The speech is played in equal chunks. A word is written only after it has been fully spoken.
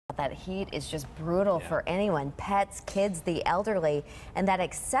That heat is just brutal for anyone, pets, kids, the elderly, and that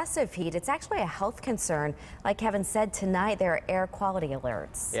excessive heat, it's actually a health concern. Like Kevin said, tonight there are air quality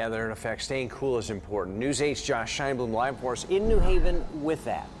alerts. Yeah, they're in effect. Staying cool is important. News 8's Josh Scheinblum live for us in New Haven with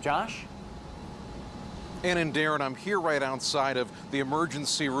that. Josh? And Darren, I'm here right outside of the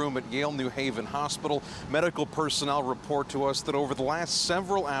emergency room at Yale New Haven Hospital. Medical personnel report to us that over the last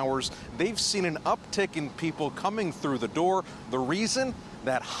several hours, they've seen an uptick in people coming through the door. The reason?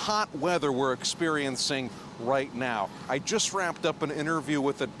 That hot weather we're experiencing right now. I just wrapped up an interview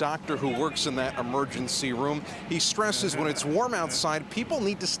with a doctor who works in that emergency room. He stresses when it's warm outside, people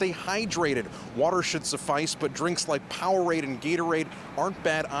need to stay hydrated. Water should suffice, but drinks like Powerade and Gatorade aren't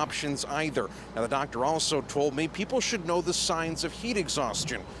bad options either. Now, the doctor also told me people should know the signs of heat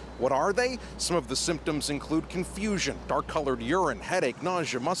exhaustion. What are they? Some of the symptoms include confusion, dark-colored urine, headache,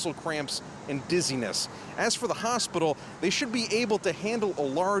 nausea, muscle cramps, and dizziness. As for the hospital, they should be able to handle a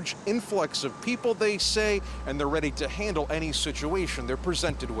large influx of people, they say, and they're ready to handle any situation they're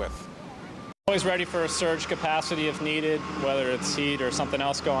presented with. Always ready for a surge capacity if needed, whether it's heat or something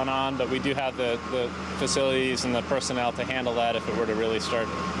else going on, but we do have the facilities and the personnel to handle that if it were to really start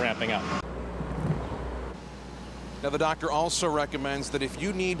ramping up. Now, the doctor also recommends that if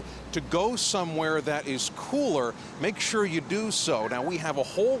you need to go somewhere that is cooler, make sure you do so. Now, we have a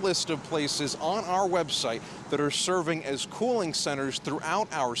whole list of places on our website that are serving as cooling centers throughout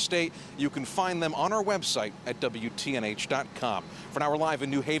our state. You can find them on our website at WTNH.com. For now, we're live in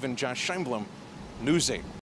New Haven. Josh Scheinblum, News 8.